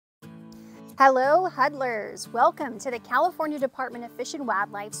Hello, huddlers. Welcome to the California Department of Fish and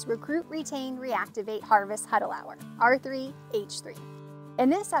Wildlife's Recruit, Retain, Reactivate, Harvest Huddle Hour, R3H3.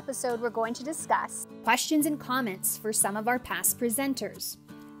 In this episode, we're going to discuss questions and comments for some of our past presenters.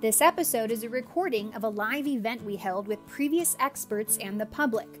 This episode is a recording of a live event we held with previous experts and the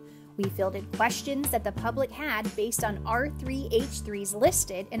public. We fielded questions that the public had based on R3H3s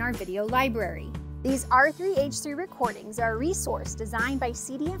listed in our video library. These R3H3 recordings are a resource designed by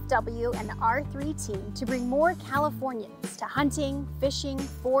CDFW and the R3 team to bring more Californians to hunting, fishing,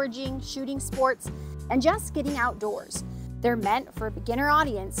 foraging, shooting sports, and just getting outdoors. They're meant for a beginner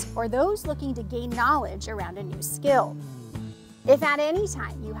audience or those looking to gain knowledge around a new skill. If at any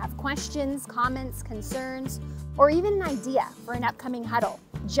time you have questions, comments, concerns, or even an idea for an upcoming huddle,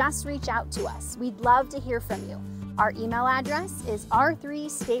 just reach out to us. We'd love to hear from you. Our email address is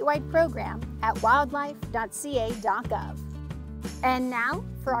r3statewideprogram@wildlife.ca.gov. And now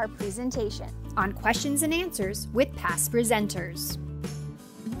for our presentation on questions and answers with past presenters.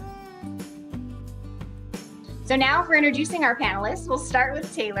 So now for introducing our panelists, we'll start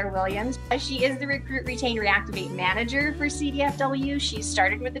with Taylor Williams. She is the Recruit, Retain, Reactivate Manager for CDFW. She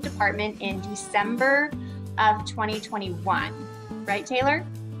started with the department in December of 2021. Right, Taylor?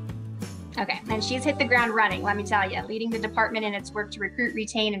 Okay, and she's hit the ground running, let me tell you, leading the department in its work to recruit,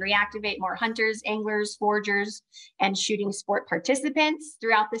 retain, and reactivate more hunters, anglers, foragers, and shooting sport participants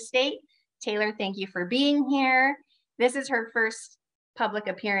throughout the state. Taylor, thank you for being here. This is her first public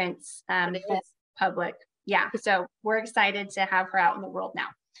appearance. So we're excited to have her out in the world now.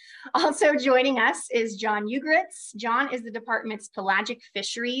 Also joining us is John Ugeritz. John is the department's Pelagic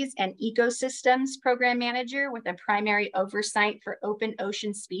Fisheries and Ecosystems Program Manager with a primary oversight for open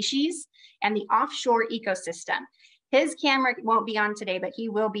ocean species and the offshore ecosystem. His camera won't be on today, but he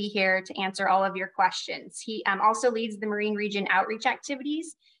will be here to answer all of your questions. He also leads the Marine Region outreach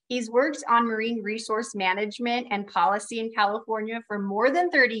activities. He's worked on marine resource management and policy in California for more than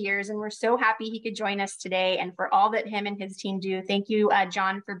 30 years, and we're so happy he could join us today and for all that him and his team do. Thank you,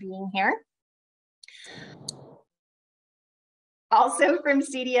 John, for being here. Also from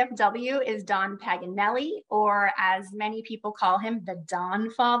CDFW is Don Paganelli, or as many people call him, the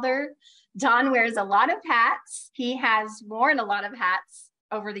Don Father. Don wears a lot of hats. He has worn a lot of hats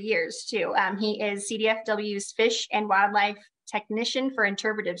over the years, too. He is CDFW's Fish and Wildlife Technician for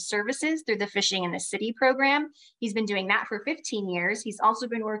Interpretive Services through the Fishing in the City program. He's been doing that for 15 years. He's also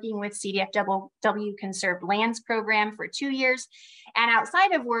been working with CDFW Conserved Lands program for 2 years. And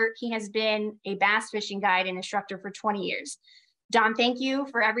outside of work, he has been a bass fishing guide and instructor for 20 years. Don, thank you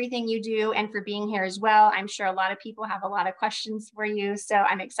for everything you do and for being here as well. I'm sure a lot of people have a lot of questions for you, so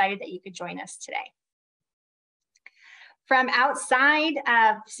I'm excited that you could join us today. From outside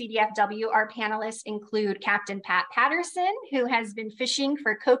of CDFW, our panelists include Captain Pat Patterson, who has been fishing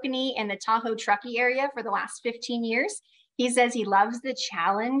for kokanee in the Tahoe Truckee area for the last 15 years. He says he loves the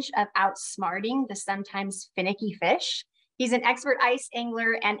challenge of outsmarting the sometimes finicky fish. He's an expert ice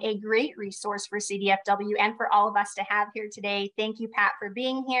angler and a great resource for CDFW and for all of us to have here today. Thank you, Pat, for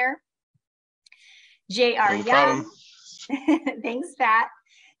being here. J.R. Young. Thanks, Pat.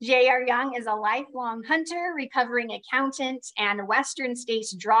 J.R. Young is a lifelong hunter, recovering accountant, and Western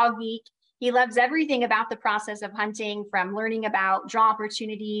States draw geek. He loves everything about the process of hunting, from learning about draw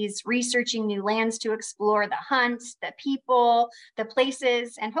opportunities, researching new lands to explore, the hunt, the people, the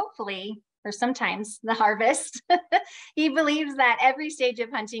places, and hopefully, or sometimes, the harvest. He believes that every stage of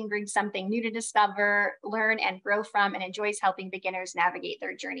hunting brings something new to discover, learn, and grow from, and enjoys helping beginners navigate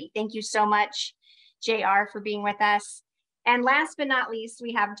their journey. Thank you so much, J.R., for being with us. And last but not least,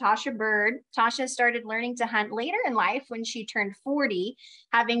 we have Tasha Bird. Tasha started learning to hunt later in life when she turned 40.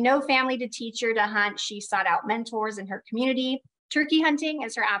 Having no family to teach her to hunt, she sought out mentors in her community. Turkey hunting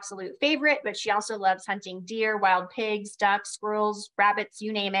is her absolute favorite, but she also loves hunting deer, wild pigs, ducks, squirrels, rabbits,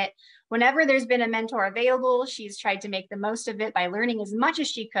 you name it. Whenever there's been a mentor available, she's tried to make the most of it by learning as much as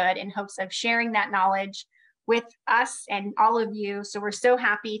she could in hopes of sharing that knowledge with us and all of you. So we're so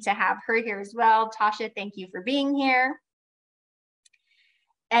happy to have her here as well. Tasha, thank you for being here.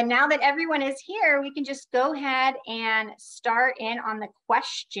 And now that everyone is here, we can just go ahead and start in on the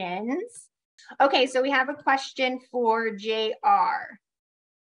questions. Okay, so we have a question for JR.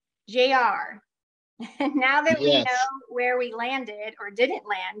 JR, now that we know where we landed or didn't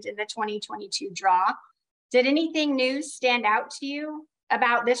land in the 2022 draw, did anything new stand out to you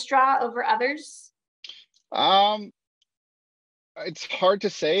about this draw over others? It's hard to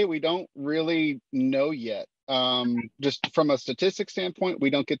say. We don't really know yet. Just from a statistics standpoint, we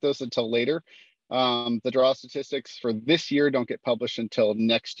don't get those until later. The draw statistics for this year don't get published until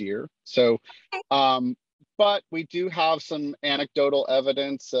next year. So, but we do have some anecdotal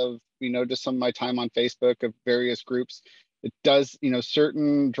evidence of just some of my time on Facebook of various groups, it does,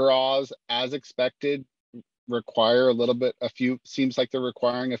 certain draws as expected require seems like they're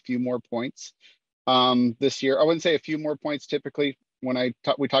requiring a few more points this year. I wouldn't say a few more points. Typically when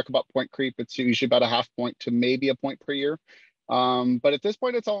we talk about point creep, it's usually about a half point to maybe a point per year. But at this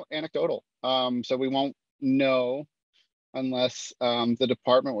point, it's all anecdotal. So we won't know unless the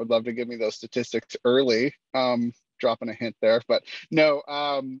department would love to give me those statistics early. Dropping a hint there, but no,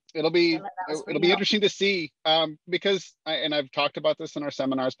 it'll be interesting to see because I've talked about this in our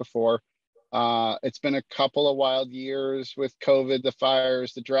seminars before. It's been a couple of wild years with COVID, the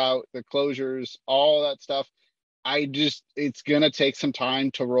fires, the drought, the closures, all that stuff. It's going to take some time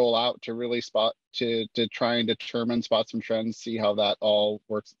to roll out to really to try and determine spots and trends, see how that all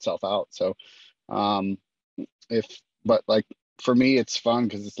works itself out. So, but like for me, it's fun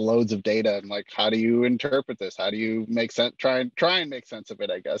because it's loads of data and like, how do you interpret this? How do you make sense? Try and make sense of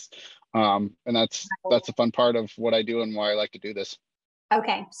it, I guess. And that's a fun part of what I do and why I like to do this.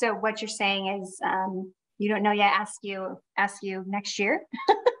 Okay, so what you're saying is you don't know yet. Ask you next year.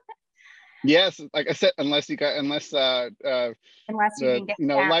 Yes, like I said, unless you can get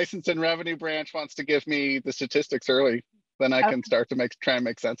license and revenue branch wants to give me the statistics early, then I can start to try and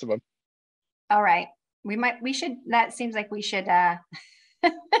make sense of them. All right, that seems like we should I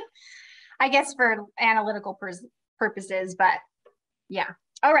guess for analytical purposes, but yeah.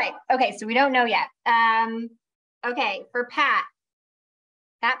 All right, okay, so we don't know yet. Okay, for Pat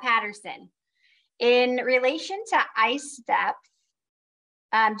Patterson, in relation to ice depth,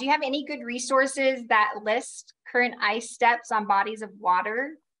 do you have any good resources that list current ice depths on bodies of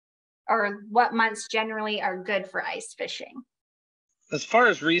water, or what months generally are good for ice fishing? As far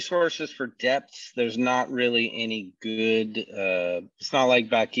as resources for depths, there's not really any good. It's not like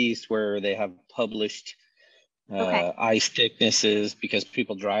back east where they have published ice thicknesses because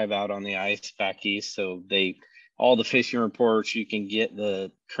people drive out on the ice back east. So all the fishing reports, you can get the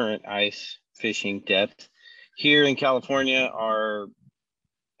current ice fishing depth. Here in California, our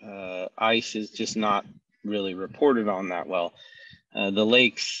ice is just not really reported on that well. The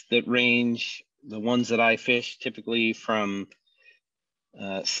lakes that range, the ones that I fish, typically from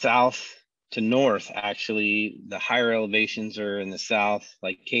south to north, actually, the higher elevations are in the south,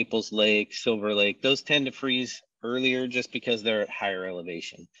 like Caples Lake, Silver Lake. Those tend to freeze earlier just because they're at higher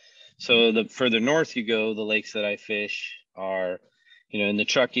elevation. So the further north you go, the lakes that I fish are, in the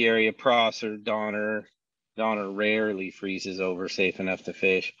Truckee area, Prosser, Donner rarely freezes over safe enough to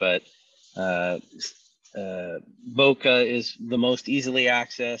fish, but Boca is the most easily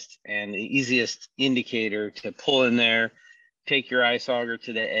accessed and the easiest indicator to pull in there. Take your ice auger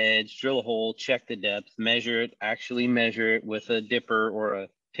to the edge, drill a hole, check the depth, measure it with a dipper or a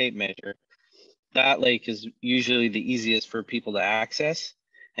tape measure. That lake is usually the easiest for people to access.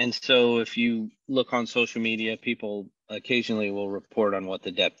 And so if you look on social media, people occasionally will report on what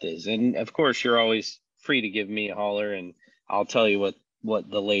the depth is. And of course, you're always free to give me a holler and I'll tell you what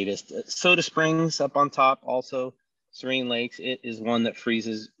the latest. Soda Springs up on top, also Serene Lakes, it is one that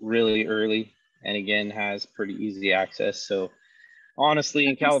freezes really early and again has pretty easy access. So honestly,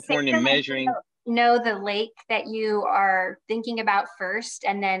 in California, measuring, know the lake that you are thinking about first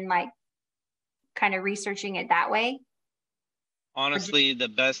and then like kind of researching it that way? Honestly,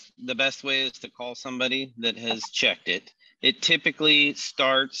 the best way is to call somebody that has checked it. It typically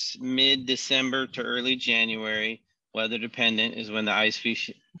starts mid-December to early January. Weather dependent is when the ice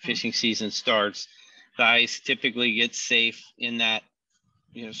fishing season starts. The ice typically gets safe in that,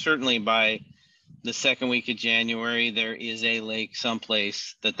 certainly by the second week of January, there is a lake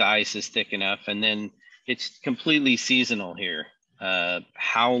someplace that the ice is thick enough. And then it's completely seasonal here.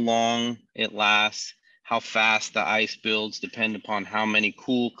 How long it lasts, how fast the ice builds depend upon how many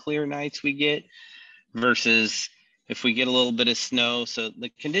cool, clear nights we get versus if we get a little bit of snow. So the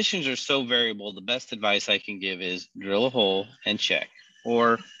conditions are so variable. The best advice I can give is drill a hole and check,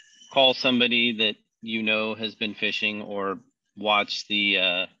 or call somebody that has been fishing, or watch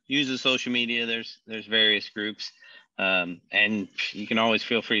use the social media. There's various groups. And you can always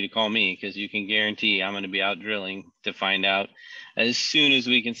feel free to call me because you can guarantee I'm going to be out drilling to find out as soon as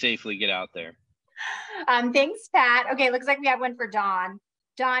we can safely get out there. Thanks, Pat. Okay, looks like we have one for Dawn.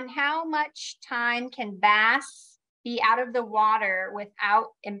 Dawn, how much time can bass be out of the water without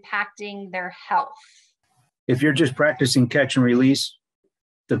impacting their health? If you're just practicing catch and release,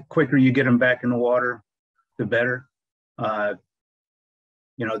 the quicker you get them back in the water, the better.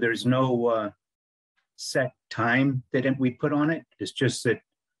 There's no set time that we put on it. It's just that,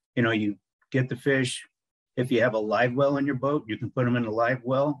 you get the fish. If you have a live well in your boat, you can put them in a live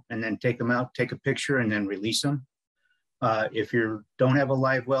well and then take them out, take a picture and then release them. If you don't have a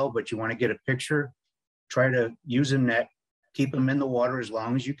live well, but you want to get a picture, try to use a net, keep them in the water as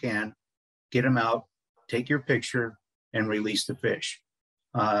long as you can, get them out, take your picture, and release the fish.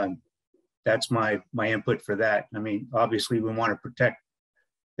 That's my input for that. I mean, obviously we want to protect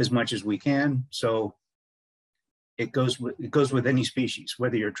as much as we can. So it goes with any species,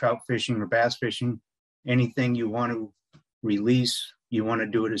 whether you're trout fishing or bass fishing, anything you want to release, you want to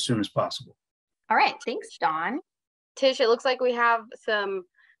do it as soon as possible. All right, thanks, Dawn. Tish, it looks like we have some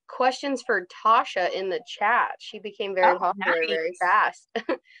questions for Tasha in the chat. She became very popular very fast.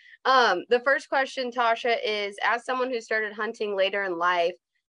 The first question, Tasha, is as someone who started hunting later in life,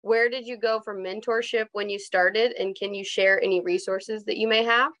 where did you go for mentorship when you started? And can you share any resources that you may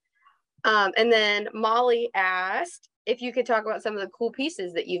have? And then Molly asked if you could talk about some of the cool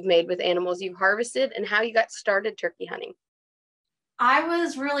pieces that you've made with animals you've harvested and how you got started turkey hunting. I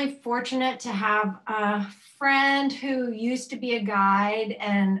was really fortunate to have a friend who used to be a guide,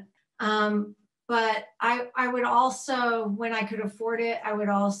 and but I would also, when I could afford it, I would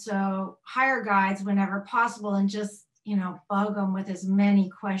also hire guides whenever possible and just, you know, bug them with as many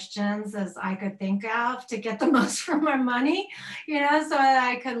questions as I could think of to get the most for my money, you know, so that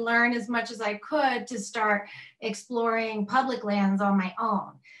I could learn as much as I could to start exploring public lands on my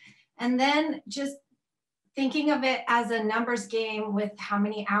own. And then just thinking of it as a numbers game with how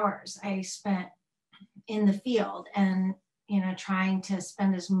many hours I spent in the field and, you know, trying to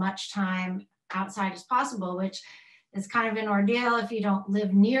spend as much time outside as possible, which is kind of an ordeal if you don't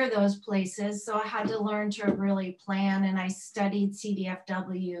live near those places. So I had to learn to really plan, and I studied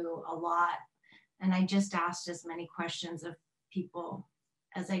CDFW a lot. And I just asked as many questions of people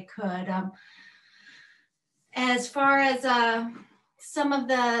as I could. As far as some of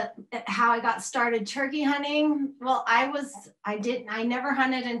the, how I got started turkey hunting, well, I never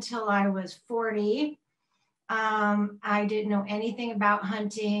hunted until I was 40. I didn't know anything about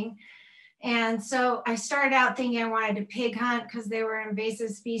hunting. And so I started out thinking I wanted to pig hunt because they were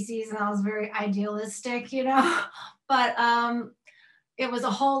invasive species and I was very idealistic, you know, but it was a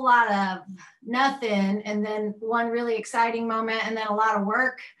whole lot of nothing. And then one really exciting moment and then a lot of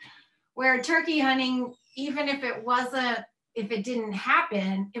work, where turkey hunting, even if it didn't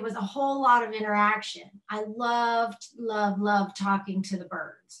happen, it was a whole lot of interaction. I loved talking to the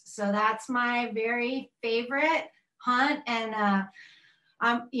birds. So that's my very favorite hunt. And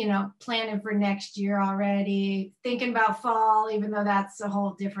I'm, you know, planning for next year already, thinking about fall, even though that's a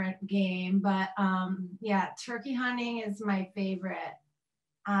whole different game. But yeah, turkey hunting is my favorite.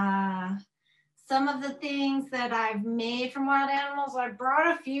 Some of the things that I've made from wild animals, I brought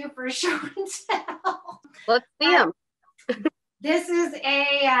a few for show and tell. Let's see them. This is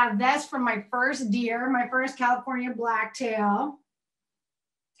a vest from my first deer, my first California blacktail.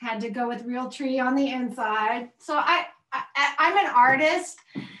 Had to go with real tree on the inside. So I'm an artist,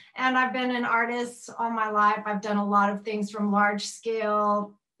 and I've been an artist all my life. I've done a lot of things from large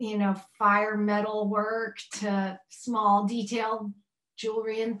scale, you know, fire metal work to small detailed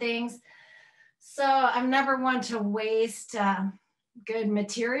jewelry and things. So I'm never one to waste good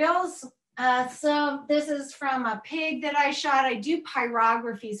materials. So this is from a pig that I shot. I do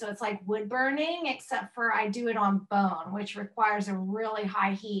pyrography, so it's like wood burning, except for I do it on bone, which requires a really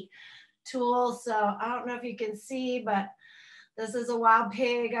high heat tool. So I don't know if you can see, but this is a wild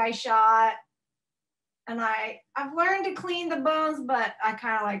pig I shot. And I've learned to clean the bones, but I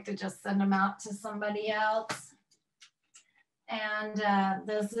kind of like to just send them out to somebody else. And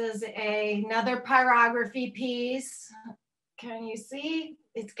this is another pyrography piece. Can you see?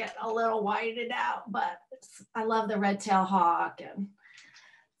 It's getting a little whited out, but I love the red-tailed hawk and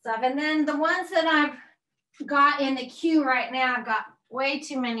stuff. And then the ones that I've got in the queue right now, I've got way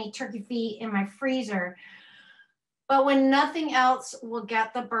too many turkey feet in my freezer. But when nothing else will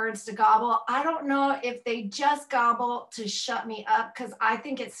get the birds to gobble, I don't know if they just gobble to shut me up, because I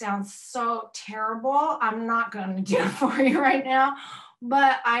think it sounds so terrible. I'm not going to do it for you right now,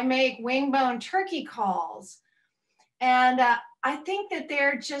 but I make wing bone turkey calls. And I think that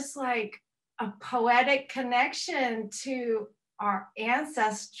they're just like a poetic connection to our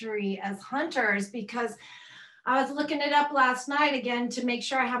ancestry as hunters, because I was looking it up last night again to make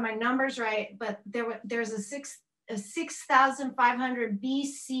sure I have my numbers right, but there's a 6,500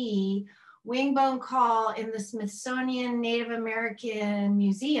 BC wingbone call in the Smithsonian Native American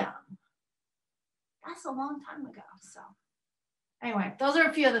Museum. That's a long time ago. So anyway, those are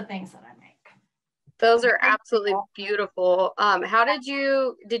a few of the things that I make. Those are absolutely beautiful. How did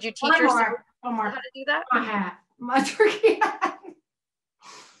you teach yourself one more. how to do that? My hat, my turkey hat.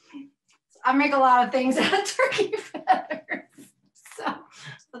 I make a lot of things out of turkey feathers. So,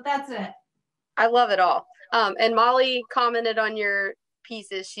 but that's it. I love it all. And Molly commented on your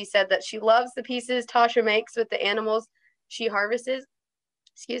pieces. She said that she loves the pieces Tasha makes with the animals she harvests.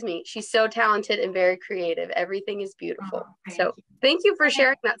 Excuse me. She's so talented and very creative. Everything is beautiful. Thank you for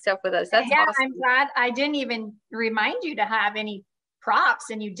sharing that stuff with us. That's awesome. I'm glad I didn't even remind you to have any props,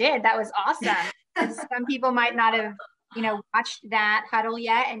 and you did. That was awesome. Some people might not have, watched that huddle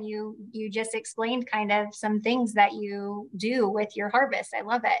yet, and you just explained kind of some things that you do with your harvest. I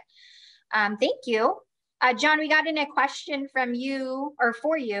love it. Thank you. John, we got in a question from you, or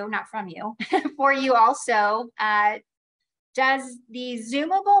for you, not from you, for you also. Does the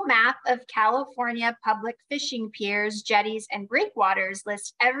zoomable map of California public fishing piers, jetties, and breakwaters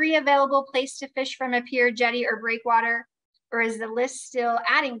list every available place to fish from a pier, jetty, or breakwater? Or is the list still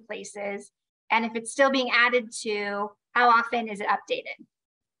adding places? And if it's still being added to, how often is it updated?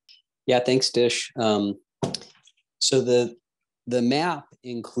 Yeah, thanks, Dish. So the map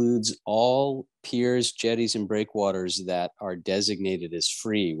includes all piers, jetties, and breakwaters that are designated as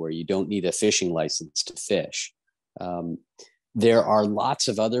free, where you don't need a fishing license to fish. There are lots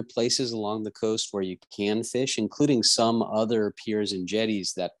of other places along the coast where you can fish, including some other piers and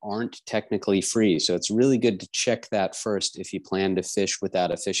jetties that aren't technically free. So it's really good to check that first if you plan to fish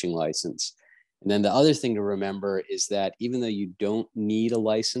without a fishing license. And then the other thing to remember is that even though you don't need a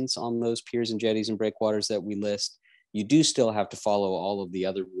license on those piers and jetties and breakwaters that we list, you do still have to follow all of the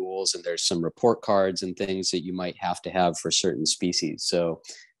other rules, and there's some report cards and things that you might have to have for certain species. So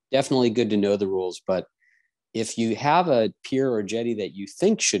definitely good to know the rules, but if you have a pier or jetty that you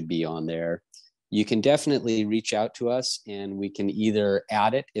think should be on there, you can definitely reach out to us, and we can either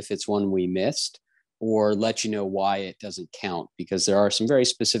add it if it's one we missed, or let you know why it doesn't count, because there are some very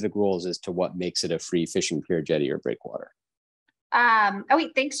specific rules as to what makes it a free fishing pier, jetty, or breakwater.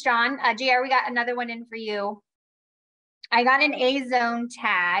 Thanks, John. JR, we got another one in for you. I got an A zone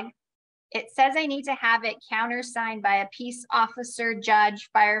tag. It says I need to have it countersigned by a peace officer, judge,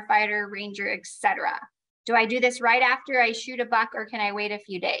 firefighter, ranger, etc. Do I do this right after I shoot a buck, or can I wait a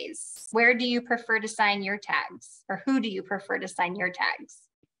few days? Where do you prefer to sign your tags, or who do you prefer to sign your tags?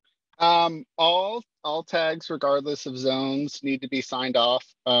 All tags, regardless of zones, need to be signed off.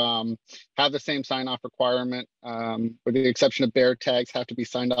 Have the same sign off requirement, with the exception of bear tags, have to be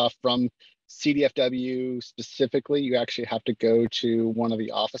signed off from CDFW specifically. You actually have to go to one of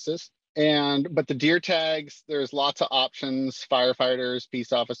the offices. But the deer tags, there's lots of options. Firefighters,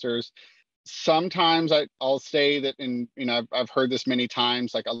 peace officers. Sometimes I'll say that I've heard this many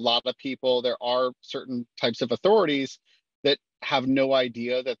times, like a lot of people, there are certain types of authorities that have no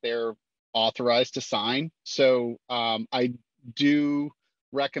idea that they're authorized to sign. So I do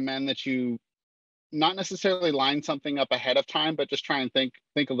recommend that you not necessarily line something up ahead of time, but just try and think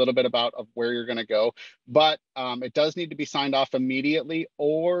a little bit about of where you're going to go. But it does need to be signed off immediately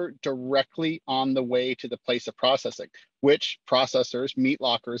or directly on the way to the place of processing, which processors, meat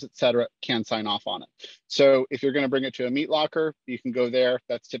lockers, etc., can sign off on it. So if you're going to bring it to a meat locker, you can go there.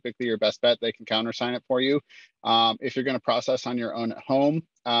 That's typically your best bet. They can countersign it for you. If you're going to process on your own at home,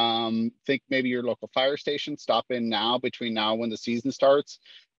 think maybe your local fire station. Stop in now, between now and when the season starts.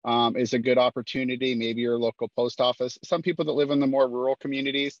 Is a good opportunity. Maybe your local post office. Some people that live in the more rural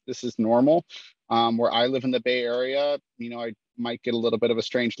communities, this is normal. Where I live in the Bay Area, I might get a little bit of a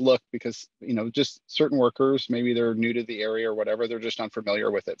strange look because, just certain workers, maybe they're new to the area or whatever, they're just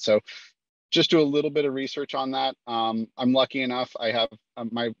unfamiliar with it. So just do a little bit of research on that. I'm lucky enough. I have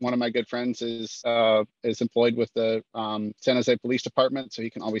one of my good friends is employed with the San Jose Police Department, so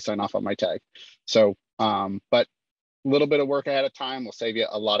he can always sign off on my tag. So, but a little bit of work ahead of time will save you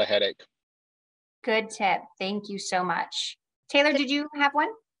a lot of headache. Good tip. Thank you so much. Taylor, did you have one?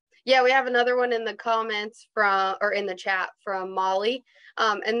 Yeah, we have another one in the comments in the chat from Molly.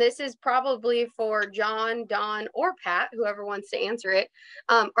 And this is probably for John, Don, or Pat, whoever wants to answer it.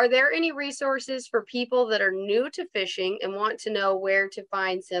 Are there any resources for people that are new to fishing and want to know where to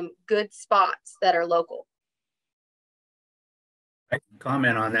find some good spots that are local? I can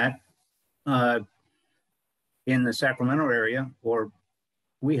comment on that. In the Sacramento area,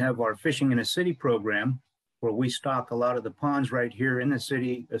 we have our Fishing in a City program where we stock a lot of the ponds right here in the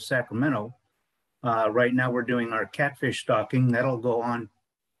city of Sacramento. Right now we're doing our catfish stocking. That'll go on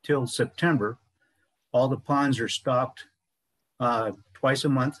till September. All the ponds are stocked twice a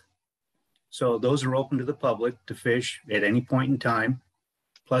month. So those are open to the public to fish at any point in time.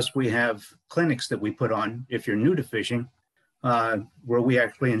 Plus we have clinics that we put on if you're new to fishing, where we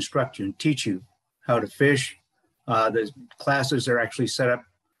actually instruct you and teach you how to fish. The classes are actually set up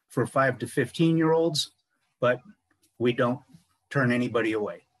for 5 to 15-year-olds, but we don't turn anybody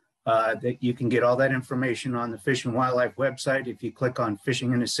away. That you can get all that information on the Fish and Wildlife website. If you click on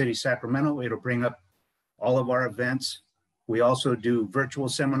Fishing in the City Sacramento, it'll bring up all of our events. We also do virtual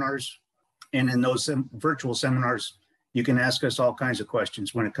seminars. And in those virtual seminars, you can ask us all kinds of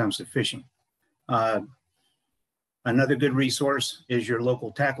questions when it comes to fishing. Another good resource is your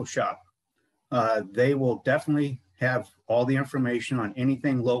local tackle shop. They will definitely have all the information on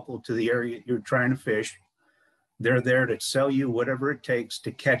anything local to the area you're trying to fish. They're there to sell you whatever it takes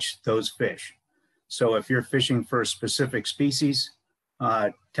to catch those fish. So if you're fishing for a specific species,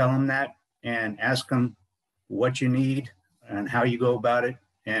 tell them that and ask them what you need and how you go about it.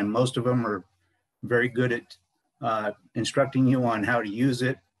 And most of them are very good at instructing you on how to use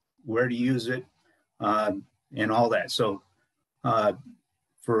it, where to use it, and all that. So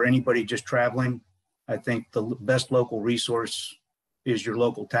for anybody just traveling, I think the best local resource is your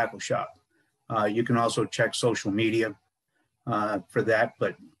local tackle shop. You can also check social media for that,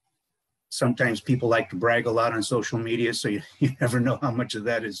 but sometimes people like to brag a lot on social media, so you never know how much of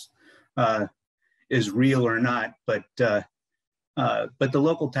that is real or not. But the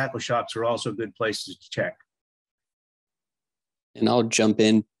local tackle shops are also good places to check. And I'll jump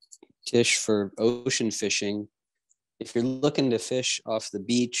in, Tish, for ocean fishing. If you're looking to fish off the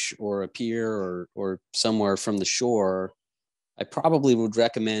beach or a pier or somewhere from the shore, I probably would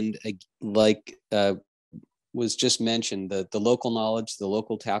recommend, like was just mentioned, the local knowledge. The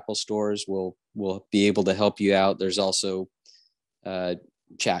local tackle stores will be able to help you out. There's also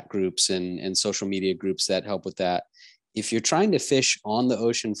chat groups and social media groups that help with that. If you're trying to fish on the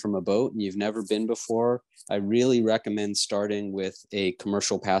ocean from a boat and you've never been before, I really recommend starting with a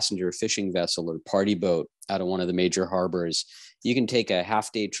commercial passenger fishing vessel or party boat out of one of the major harbors. You can take a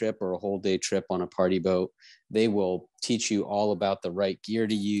half-day trip or a whole day trip on a party boat. They will teach you all about the right gear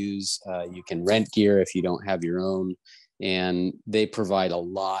to use. You can rent gear if you don't have your own. And they provide a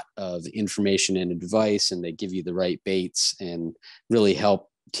lot of information and advice, and they give you the right baits and really help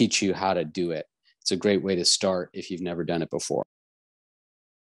teach you how to do it. It's a great way to start if you've never done it before.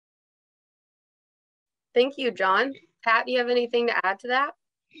 Thank you, John. Pat, do you have anything to add to that?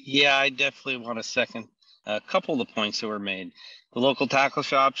 Yeah, I definitely want to second a couple of the points that were made. The local tackle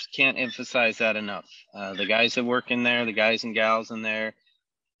shops, can't emphasize that enough. The guys that work in there, the guys and gals in there,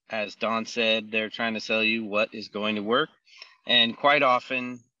 as Don said, they're trying to sell you what is going to work. And quite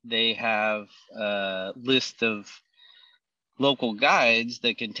often they have a list of local guides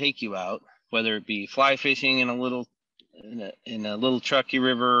that can take you out, whether it be fly fishing in a little Truckee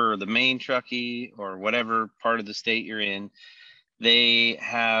River or the main Truckee or whatever part of the state you're in. They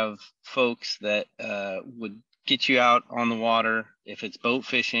have folks that would get you out on the water if it's boat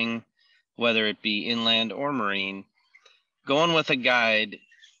fishing, whether it be inland or marine. Going with a guide,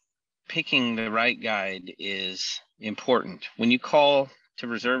 picking the right guide is important. When you call to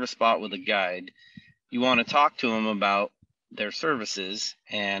reserve a spot with a guide, you want to talk to them about their services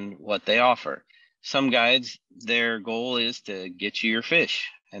and what they offer. Some guides, their goal is to get you your fish,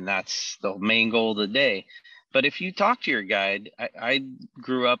 and that's the main goal of the day. But if you talk to your guide, I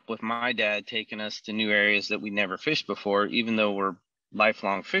grew up with my dad taking us to new areas that we never fished before. Even though we're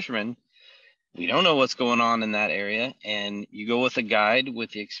lifelong fishermen, we don't know what's going on in that area. And you go with a guide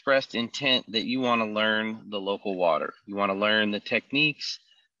with the expressed intent that you want to learn the local water. You want to learn the techniques,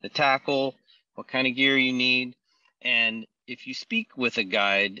 the tackle, what kind of gear you need. And if you speak with a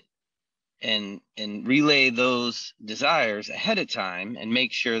guide and relay those desires ahead of time and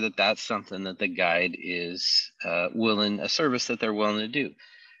make sure that that's something that the guide is a service that they're willing to do.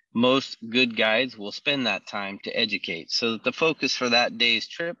 Most good guides will spend that time to educate, so that the focus for that day's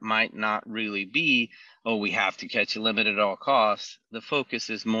trip might not really be, oh, we have to catch a limit at all costs. The focus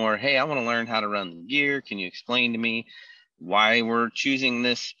is more, hey, I want to learn how to run the gear. Can you explain to me why we're choosing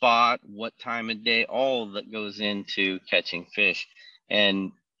this spot, what time of day, all that goes into catching fish.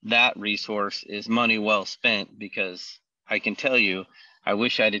 And that resource is money well spent, because I can tell you, I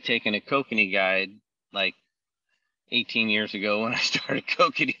wish I'd have taken a kokanee guide like 18 years ago when I started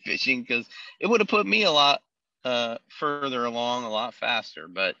kokanee fishing, because it would have put me a lot further along, a lot faster.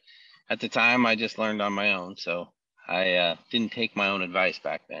 But at the time, I just learned on my own. So I didn't take my own advice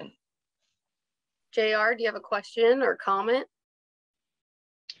back then. JR, do you have a question or comment?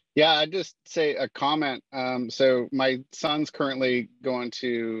 Yeah, I'd just say a comment. So my son's currently going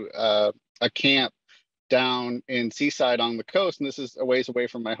to a camp down in Seaside on the coast, and this is a ways away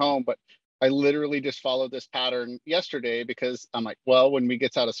from my home, but I literally just followed this pattern yesterday because I'm like, well, when we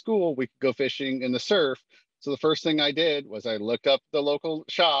get out of school, we could go fishing in the surf. So the first thing I did was I looked up the local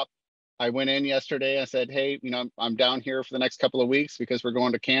shop. I went in yesterday. I said, hey, I'm down here for the next couple of weeks because we're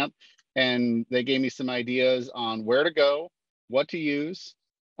going to camp. And they gave me some ideas on where to go, what to use,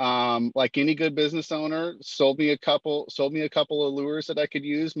 Like any good business owner, sold me a couple of lures that I could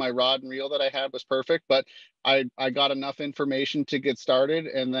use. My rod and reel that I had was perfect, but I got enough information to get started.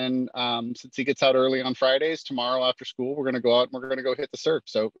 And then since he gets out early on Fridays, tomorrow after school, we're going to go out and we're going to go hit the surf.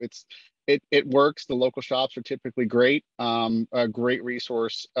 So it works. The local shops are typically great. A great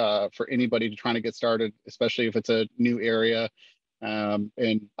resource for anybody trying to get started, especially if it's a new area.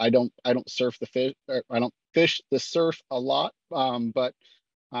 And I don't surf the fish. I don't fish the surf a lot, but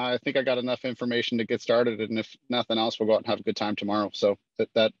I think I got enough information to get started, and if nothing else, we'll go out and have a good time tomorrow. So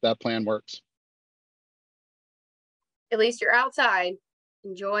that plan works. At least you're outside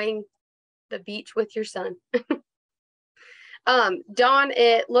enjoying the beach with your son. Dawn,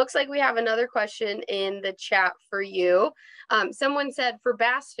 it looks like we have another question in the chat for you. Someone said, for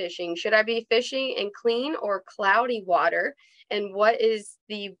bass fishing, should I be fishing in clean or cloudy water? And what is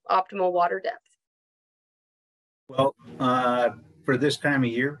the optimal water depth? Well, for this time of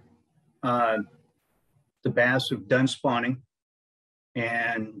year, the bass have done spawning,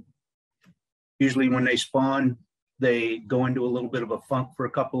 and usually when they spawn, they go into a little bit of a funk for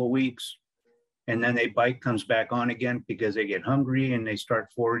a couple of weeks, and then they bite comes back on again because they get hungry and they start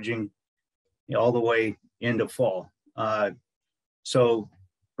foraging all the way into fall. So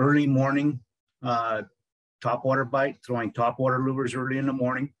early morning topwater bite, throwing topwater lures early in the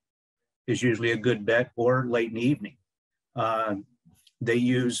morning is usually a good bet, or late in the evening. They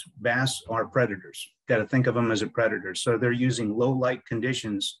use bass are predators. Got to think of them as a predator. So they're using low light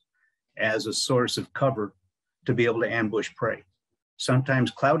conditions as a source of cover to be able to ambush prey.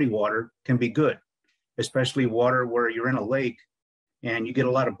 Sometimes cloudy water can be good, especially water where you're in a lake and you get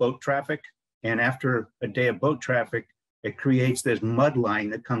a lot of boat traffic. And after a day of boat traffic, it creates this mud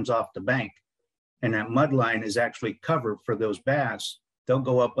line that comes off the bank. And that mud line is actually cover for those bass. They'll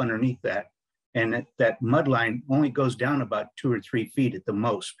go up underneath that. And that mud line only goes down about 2 or 3 feet at the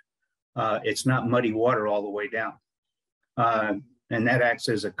most. It's not muddy water all the way down. And that acts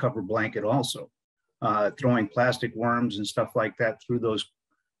as a cover blanket also. Throwing plastic worms and stuff like that through those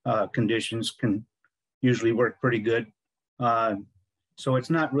conditions can usually work pretty good. So it's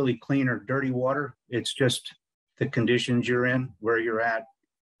not really clean or dirty water. It's just the conditions you're in, where you're at.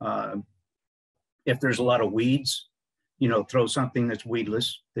 If there's a lot of weeds, throw something that's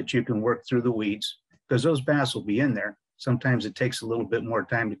weedless that you can work through the weeds, because those bass will be in there. Sometimes it takes a little bit more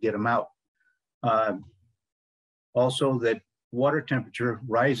time to get them out. Also, that water temperature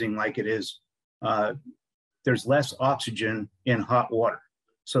rising like it is, there's less oxygen in hot water.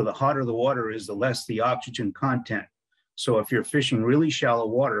 So the hotter the water is, the less the oxygen content. So if you're fishing really shallow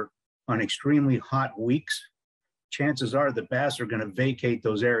water on extremely hot weeks, chances are the bass are going to vacate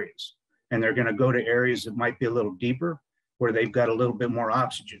those areas, and they're going to go to areas that might be a little deeper, where they've got a little bit more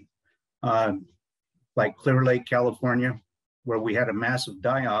oxygen. Like Clear Lake, California, where we had a massive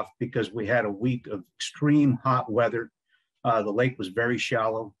die-off because we had a week of extreme hot weather. The lake was very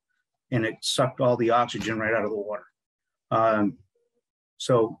shallow, and it sucked all the oxygen right out of the water.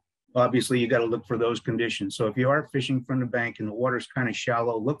 So obviously you got to look for those conditions. So if you are fishing from the bank and the water's kind of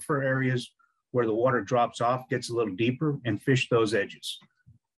shallow, look for areas where the water drops off, gets a little deeper, and fish those edges.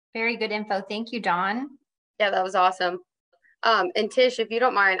 Very good info. Thank you, Dawn. Yeah, that was awesome. And Tish, if you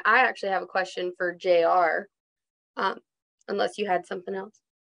don't mind, I actually have a question for JR, unless you had something else.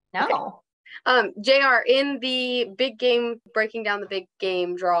 No. Okay. JR, in the big game, breaking down the big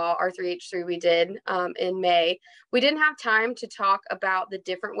game draw, R3H3 we did in May, we didn't have time to talk about the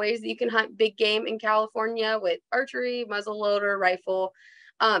different ways that you can hunt big game in California with archery, muzzleloader, rifle.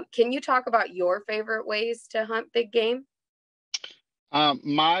 Can you talk about your favorite ways to hunt big game?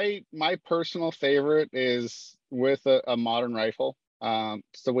 My personal favorite is with a modern rifle.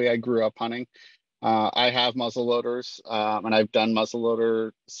 It's the way I grew up hunting. I have muzzleloaders, and I've done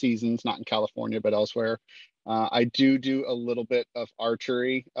muzzleloader seasons, not in California, but elsewhere. I do a little bit of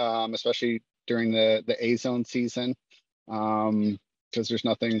archery, especially during the A-zone season, because there's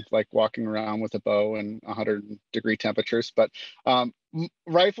nothing like walking around with a bow in 100-degree temperatures. But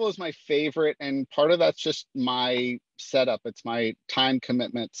rifle is my favorite, and part of that's just my setup. It's my time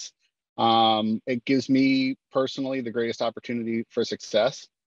commitments. It gives me personally the greatest opportunity for success.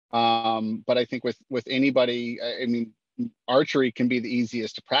 But I think with anybody, I mean, archery can be the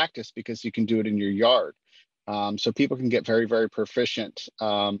easiest to practice because you can do it in your yard. So people can get very, very proficient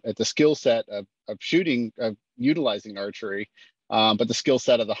at the skill set of shooting, of utilizing archery. But the skill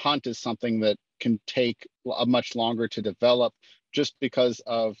set of the hunt is something that can take much longer to develop, just because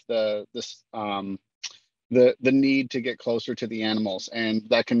of the need to get closer to the animals, and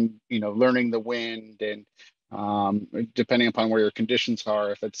that can, learning the wind and depending upon where your conditions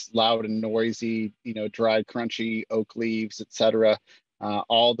are, if it's loud and noisy, dry, crunchy oak leaves, etc.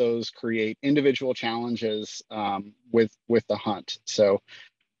 all those create individual challenges with the hunt. So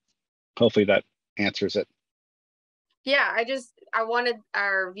hopefully that answers it. Yeah, I wanted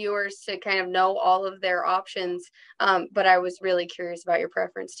our viewers to kind of know all of their options, but I was really curious about your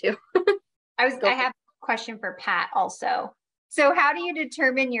preference too. I have a question for Pat also. So how do you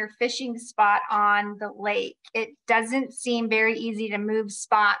determine your fishing spot on the lake? It doesn't seem very easy to move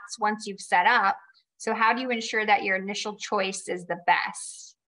spots once you've set up. So how do you ensure that your initial choice is the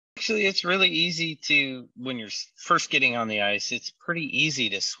best? Actually, it's really easy to, when you're first getting on the ice, it's pretty easy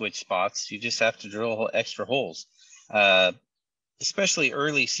to switch spots. You just have to drill extra holes. Especially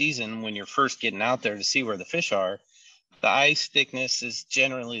early season when you're first getting out there to see where the fish are, the ice thickness is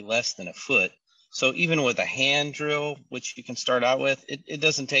generally less than a foot. So even with a hand drill, which you can start out with, it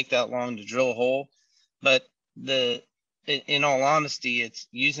doesn't take that long to drill a hole. But in all honesty, it's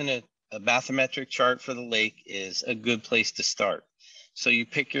using a bathymetric chart for the lake is a good place to start. So you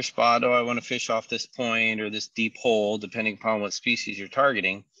pick your spot. Oh, I want to fish off this point or this deep hole, depending upon what species you're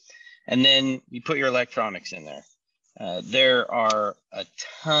targeting. And then you put your electronics in there. There are a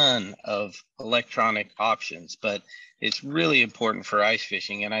ton of electronic options, but it's really important for ice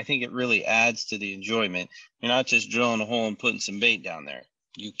fishing. And I think it really adds to the enjoyment. You're not just drilling a hole and putting some bait down there.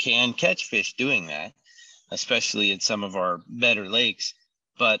 You can catch fish doing that, especially in some of our better lakes,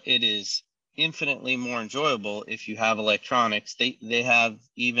 but it is infinitely more enjoyable if you have electronics. They have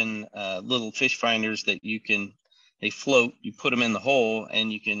even little fish finders that they float, you put them in the hole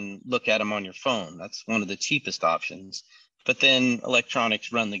and you can look at them on your phone. That's one of the cheapest options. But then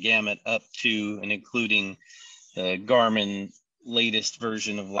electronics run the gamut up to and including the Garmin latest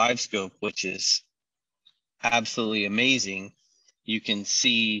version of LiveScope, which is absolutely amazing. You can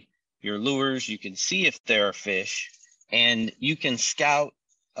see your lures, you can see if there are fish, and you can scout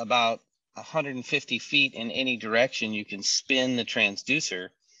about 150 feet in any direction. You can spin the transducer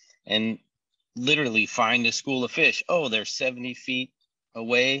and literally find a school of fish. Oh, they're 70 feet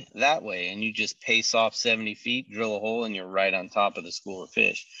away that way. And you just pace off 70 feet, drill a hole, and you're right on top of the school of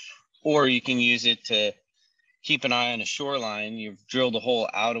fish. Or you can use it to keep an eye on a shoreline. You've drilled a hole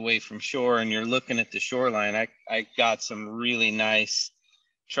out away from shore and you're looking at the shoreline. I got some really nice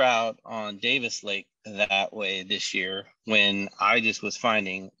trout on Davis Lake that way this year when I just was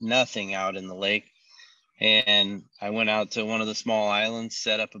finding nothing out in the lake. And I went out to one of the small islands,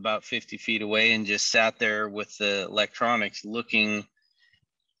 set up about 50 feet away, and just sat there with the electronics looking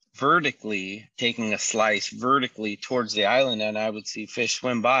vertically, taking a slice vertically towards the island. And I would see fish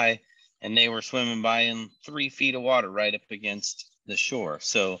swim by, and they were swimming by in 3 feet of water right up against the shore.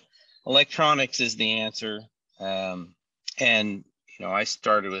 So electronics is the answer. And, I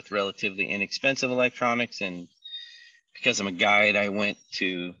started with relatively inexpensive electronics, and because I'm a guide, I went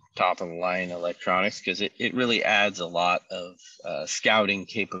to top of the line electronics because it really adds a lot of scouting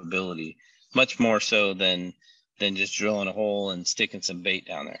capability, much more so than just drilling a hole and sticking some bait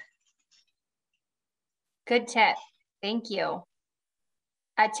down there. Good tip. Thank you.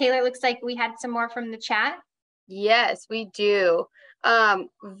 Taylor, looks like we had some more from the chat. Yes, we do.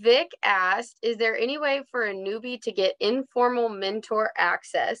 Vic asked, is there any way for a newbie to get informal mentor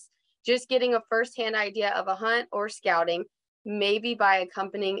access? Just getting a firsthand idea of a hunt or scouting, maybe by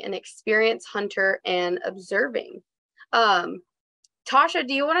accompanying an experienced hunter and observing. Tasha,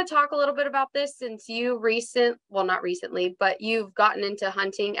 do you want to talk a little bit about this since you not recently, but you've gotten into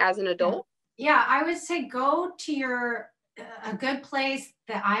hunting as an adult? Yeah, I would say go to a good place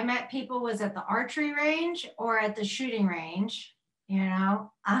that I met people was at the archery range or at the shooting range.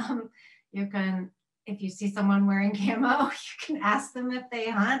 You can, if you see someone wearing camo, you can ask them if they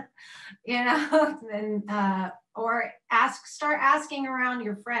hunt, and or start asking around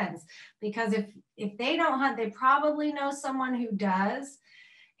your friends, because if they don't hunt, they probably know someone who does.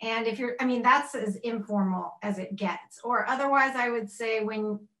 And that's as informal as it gets. Or otherwise, I would say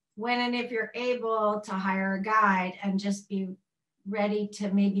when and if you're able to hire a guide and just be ready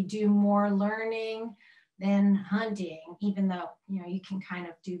to maybe do more learning than hunting, even though, you can kind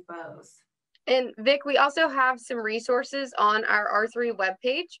of do both. And Vic, we also have some resources on our R3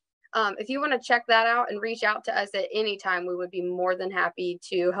 webpage. If you want to check that out and reach out to us at any time, we would be more than happy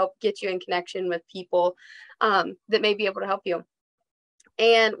to help get you in connection with people that may be able to help you.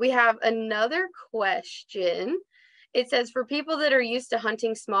 And we have another question. It says, for people that are used to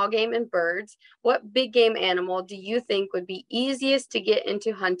hunting small game and birds, what big game animal do you think would be easiest to get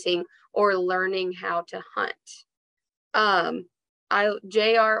into hunting or learning how to hunt?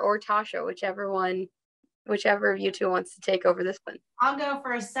 JR or Tasha, whichever of you two wants to take over this one. I'll go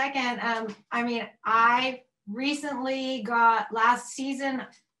for a second. I recently last season,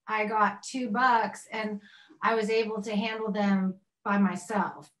 I got 2 bucks and I was able to handle them by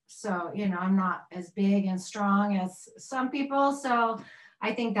myself. So, you know, I'm not as big and strong as some people. So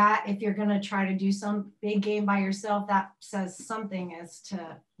I think that if you're going to try to do some big game by yourself, that says something as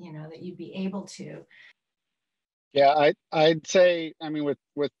to, you know, that you'd be able to. Yeah, I'd say, I mean,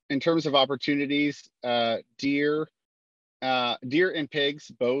 with in terms of opportunities, deer and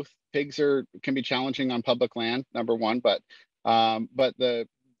pigs, both. Pigs can be challenging on public land, number one, but the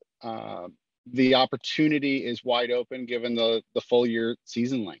opportunity is wide open given the full year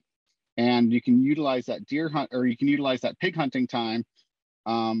season length, and you can utilize that deer hunt, or you can utilize that pig hunting time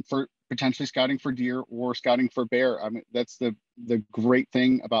for potentially scouting for deer or scouting for bear. I mean, that's the great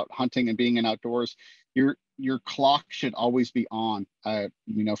thing about hunting and being in outdoors. Your clock should always be on,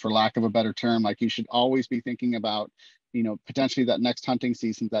 you know, for lack of a better term. Like, you should always be thinking about, you know, potentially that next hunting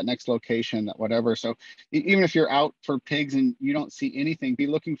season, that next location, that whatever. So even if you're out for pigs and you don't see anything, be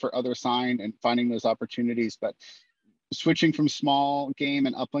looking for other sign and finding those opportunities. But switching from small game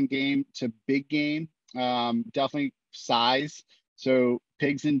and upland game to big game, definitely size. So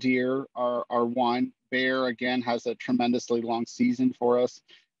pigs and deer are one. Bear, again, has a tremendously long season for us.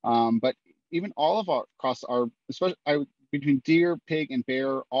 But even all of across our, especially between deer, pig, and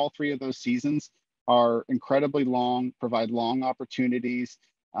bear, all three of those seasons are incredibly long, provide long opportunities.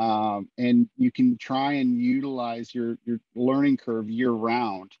 And you can try and utilize your learning curve year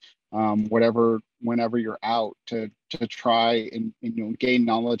round, whenever you're out to try and you know, gain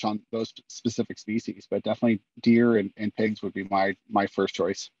knowledge on those specific species. But definitely deer and pigs would be my first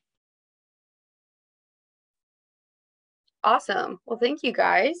choice. Awesome. Well, thank you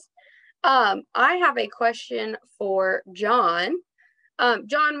guys. I have a question for John.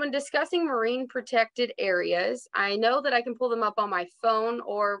 John, when discussing marine protected areas, I know that I can pull them up on my phone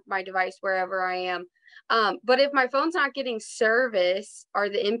or my device wherever I am. But if my phone's not getting service, are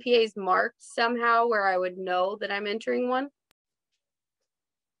the MPAs marked somehow where I would know that I'm entering one?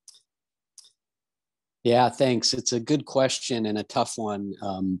 Yeah, thanks. It's a good question and a tough one,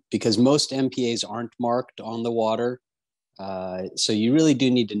 because most MPAs aren't marked on the water. So you really do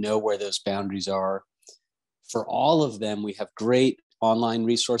need to know where those boundaries are. For all of them, we have great online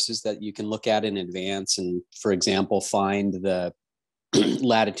resources that you can look at in advance and, for example, find the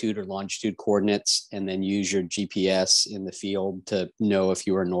latitude or longitude coordinates and then use your GPS in the field to know if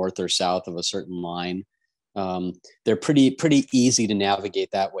you are north or south of a certain line. They're pretty easy to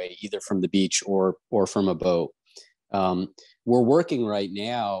navigate that way, either from the beach or from a boat. We're working right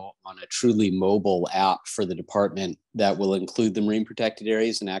now on a truly mobile app for the department that will include the marine protected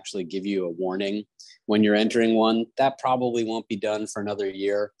areas and actually give you a warning when you're entering one. That probably won't be done for another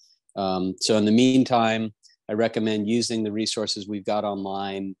year. So in the meantime, I recommend using the resources we've got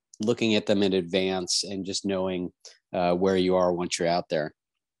online, looking at them in advance, and just knowing where you are once you're out there.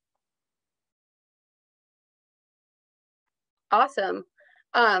 Awesome.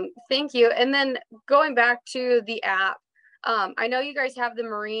 Thank you. And then going back to the app, I know you guys have the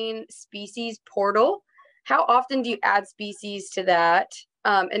marine species portal. How often do you add species to that?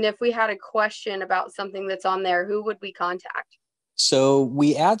 And if we had a question about something that's on there, who would we contact? So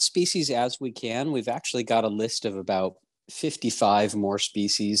we add species as we can. We've actually got a list of about 55 more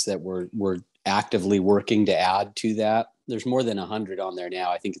species that we're actively working to add to that. There's more than 100 on there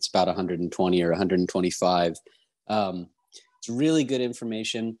now. I think it's about 120 or 125. It's really good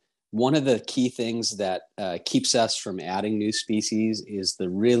information. One of the key things that keeps us from adding new species is the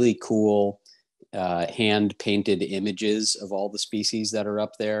really cool hand-painted images of all the species that are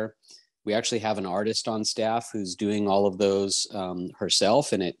up there. We actually have an artist on staff who's doing all of those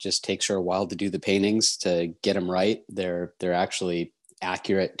herself, and it just takes her a while to do the paintings to get them right. They're actually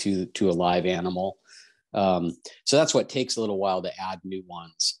accurate to a live animal. So that's what takes a little while to add new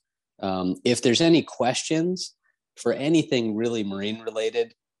ones. If there's any questions for anything really marine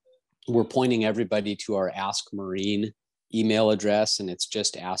related, we're pointing everybody to our Ask Marine email address, and it's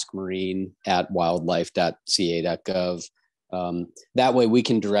just askmarine@wildlife.ca.gov. That way we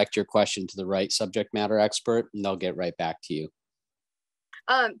can direct your question to the right subject matter expert, and they'll get right back to you.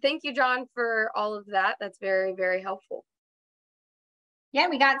 Thank you, John, for all of that. That's very, very helpful. Yeah,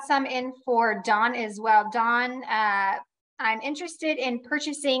 we got some in for Dawn as well. Dawn, I'm interested in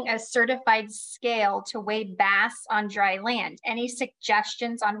purchasing a certified scale to weigh bass on dry land. Any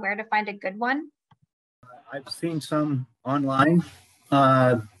suggestions on where to find a good one? I've seen some online.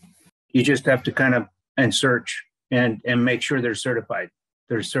 You just have to kind of search and make sure they're certified.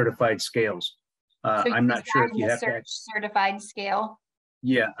 They're certified scales. So I'm not sure if you have to certified scale.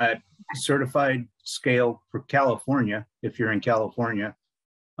 Yeah, a certified scale for California, if you're in California,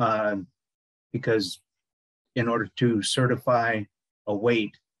 because in order to certify a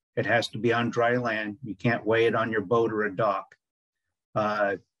weight, it has to be on dry land. You can't weigh it on your boat or a dock.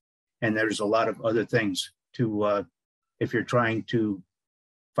 And there's a lot of other things to, if you're trying to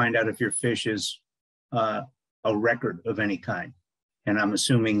find out if your fish is a record of any kind. And I'm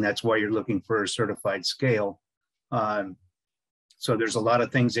assuming that's why you're looking for a certified scale. So there's a lot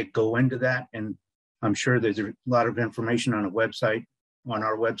of things that go into that. And I'm sure there's a lot of information on a website, on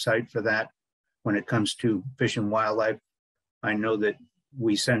our website for that. When it comes to fish and wildlife, I know that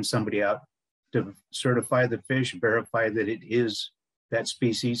we send somebody out to certify the fish, verify that it is that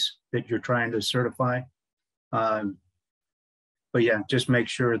species that you're trying to certify. But yeah, just make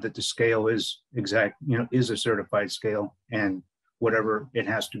sure that the scale is exact, is a certified scale, and whatever it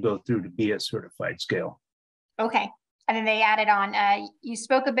has to go through to be a certified scale. Okay. And then they added on, you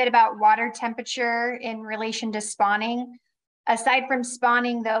spoke a bit about water temperature in relation to spawning. Aside from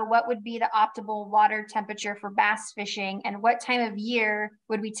spawning though, what would be the optimal water temperature for bass fishing, and what time of year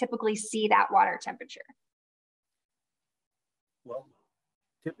would we typically see that water temperature? Well,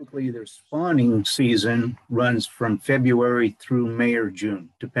 typically their spawning season runs from February through May or June,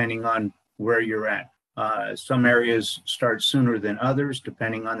 depending on where you're at. Some areas start sooner than others,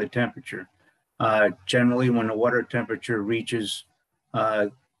 depending on the temperature. Generally, when the water temperature reaches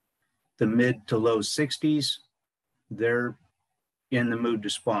the mid to low 60s, they're in the mood to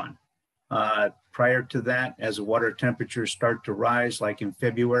spawn. Prior to that, as the water temperatures start to rise, like in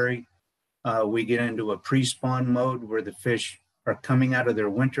February, we get into a pre-spawn mode where the fish are coming out of their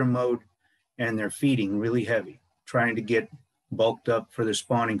winter mode and they're feeding really heavy, trying to get bulked up for the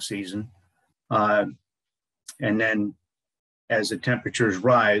spawning season. And then as the temperatures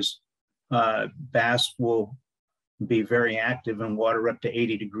rise, bass will be very active in water up to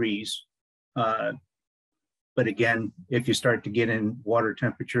 80 degrees. But again, if you start to get in water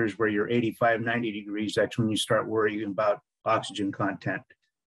temperatures where you're 85, 90 degrees, that's when you start worrying about oxygen content.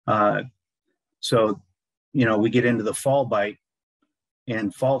 So, we get into the fall bite,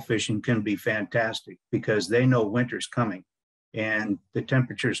 and fall fishing can be fantastic because they know winter's coming and the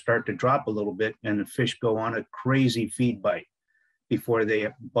temperatures start to drop a little bit and the fish go on a crazy feed bite before they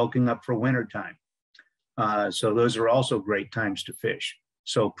are bulking up for winter time. So those are also great times to fish.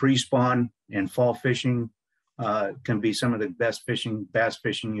 So pre-spawn and fall fishing can be some of the best bass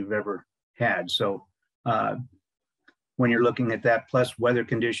fishing you've ever had. So when you're looking at that, plus weather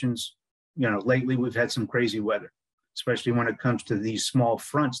conditions, lately we've had some crazy weather, especially when it comes to these small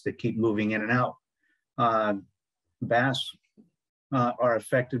fronts that keep moving in and out. Bass are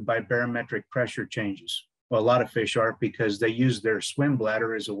affected by barometric pressure changes. Well, a lot of fish are, because they use their swim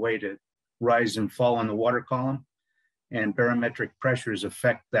bladder as a way to rise and fall on the water column, and barometric pressures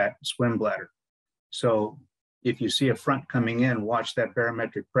affect that swim bladder. So if you see a front coming in, watch that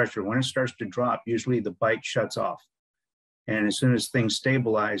barometric pressure. When it starts to drop, usually the bite shuts off. And as soon as things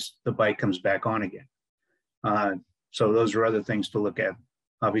stabilize, the bite comes back on again. So those are other things to look at.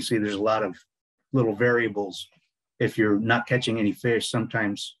 Obviously, there's a lot of little variables. If you're not catching any fish,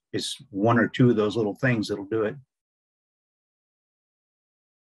 sometimes it's one or two of those little things that'll do it.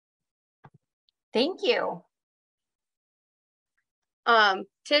 Thank you.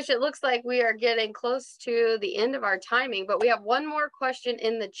 Tish, it looks like we are getting close to the end of our timing, but we have one more question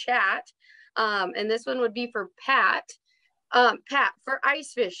in the chat. And this one would be for Pat. Pat, for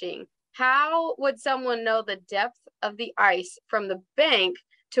ice fishing, how would someone know the depth of the ice from the bank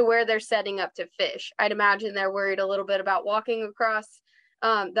to where they're setting up to fish? I'd imagine they're worried a little bit about walking across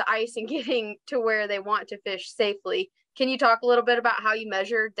the ice and getting to where they want to fish safely. Can you talk a little bit about how you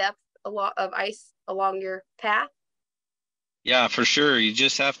measure depth of ice along your path? Yeah, for sure. You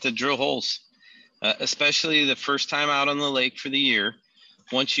just have to drill holes, especially the first time out on the lake for the year.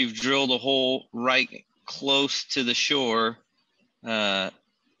 Once you've drilled a hole right close to the shore,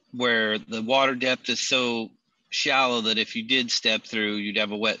 where the water depth is so shallow that if you did step through, you'd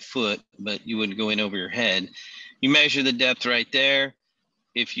have a wet foot, but you wouldn't go in over your head. You measure the depth right there.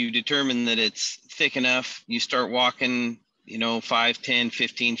 If you determine that it's thick enough, you start walking, 5, 10,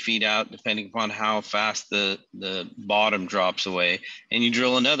 15 feet out, depending upon how fast the bottom drops away, and you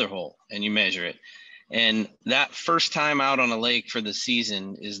drill another hole and you measure it. And that first time out on a lake for the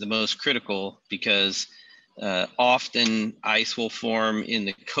season is the most critical, because often ice will form in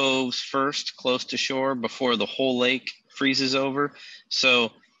the coves first, close to shore, before the whole lake freezes over.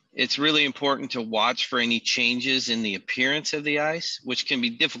 So it's really important to watch for any changes in the appearance of the ice, which can be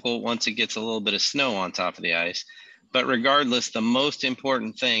difficult once it gets a little bit of snow on top of the ice. But regardless, the most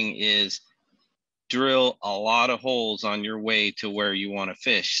important thing is drill a lot of holes on your way to where you want to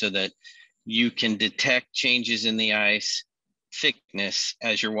fish, so that you can detect changes in the ice thickness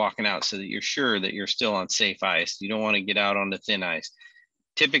as you're walking out, so that you're sure that you're still on safe ice. You don't want to get out onto thin ice.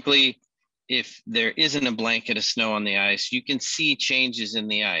 Typically, if there isn't a blanket of snow on the ice, you can see changes in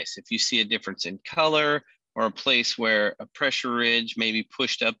the ice. If you see a difference in color, or a place where a pressure ridge maybe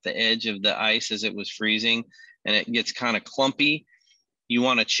pushed up the edge of the ice as it was freezing and it gets kind of clumpy, you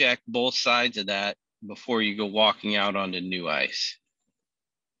want to check both sides of that before you go walking out onto new ice.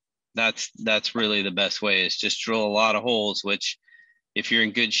 That's really the best way, is just drill a lot of holes, which if you're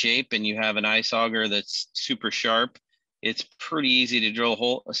in good shape and you have an ice auger that's super sharp, it's pretty easy to drill a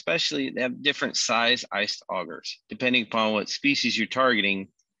hole. Especially they have different size ice augers. Depending upon what species you're targeting,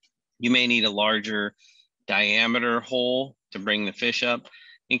 you may need a larger diameter hole to bring the fish up.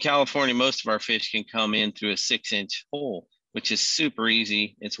 In California, most of our fish can come in through a 6-inch hole, which is super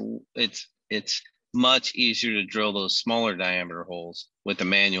easy. It's much easier to drill those smaller diameter holes with a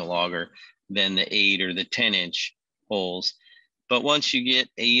manual auger than the 8 or the 10-inch holes. But once you get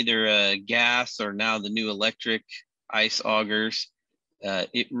either a gas or now the new electric ice augers,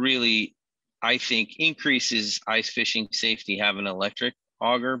 it really, I think, increases ice fishing safety having an electric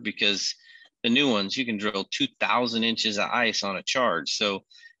auger, because the new ones, you can drill 2,000 inches of ice on a charge. So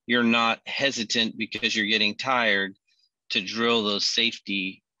you're not hesitant because you're getting tired to drill those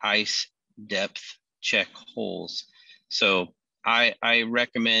safety ice depth check holes. So I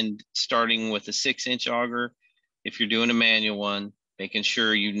recommend starting with a 6-inch auger. If you're doing a manual one, making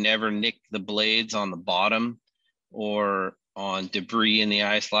sure you never nick the blades on the bottom or on debris in the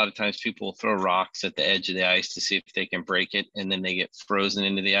ice. A lot of times people will throw rocks at the edge of the ice to see if they can break it, and then they get frozen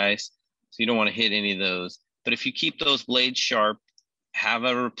into the ice. So you don't want to hit any of those. But if you keep those blades sharp, have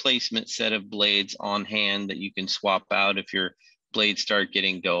a replacement set of blades on hand that you can swap out if your blades start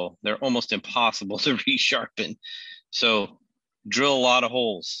getting dull. They're almost impossible to resharpen. So drill a lot of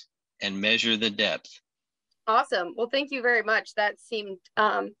holes and measure the depth. Awesome. Well, thank you very much. That seemed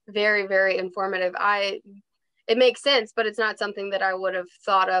very, very informative. It makes sense, but it's not something that I would have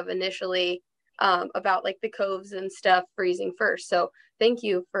thought of initially about like the coves and stuff freezing first. So thank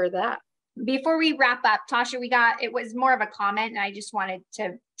you for that. Before we wrap up, Tasha, it was more of a comment, and I just wanted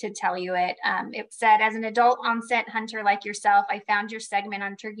to tell you it. It said, as an adult onset hunter like yourself, I found your segment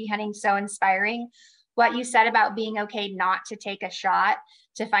on turkey hunting so inspiring. What you said about being okay not to take a shot,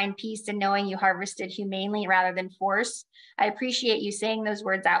 to find peace in knowing you harvested humanely rather than force. I appreciate you saying those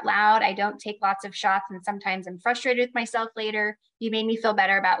words out loud. I don't take lots of shots, and sometimes I'm frustrated with myself later. You made me feel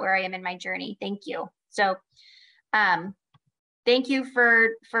better about where I am in my journey. Thank you. So, thank you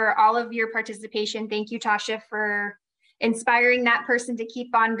for all of your participation. Thank you, Tasha, for inspiring that person to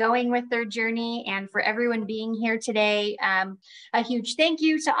keep on going with their journey, and for everyone being here today. A huge thank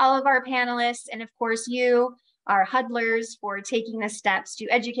you to all of our panelists, and of course you, our huddlers, for taking the steps to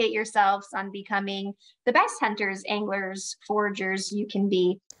educate yourselves on becoming the best hunters, anglers, foragers you can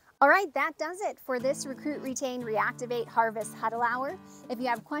be. All right, that does it for this Recruit, Retain, Reactivate, Harvest Huddle Hour. If you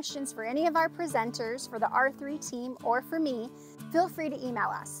have questions for any of our presenters, for the R3 team, or for me, feel free to email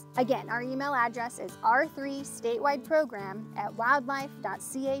us. Again, our email address is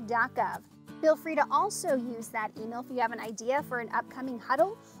r3statewideprogram@wildlife.ca.gov. Feel free to also use that email if you have an idea for an upcoming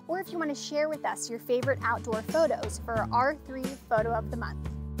huddle, or if you want to share with us your favorite outdoor photos for our R3 Photo of the Month.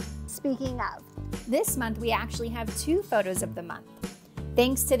 Speaking of, this month we actually have 2 photos of the month.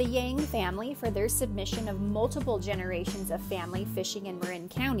 Thanks to the Yang family for their submission of multiple generations of family fishing in Marin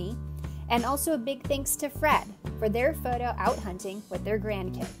County, and also a big thanks to Fred for their photo out hunting with their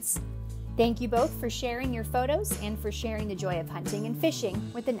grandkids. Thank you both for sharing your photos and for sharing the joy of hunting and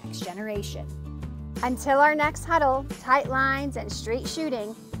fishing with the next generation. Until our next huddle, tight lines and straight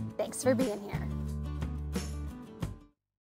shooting, thanks for being here.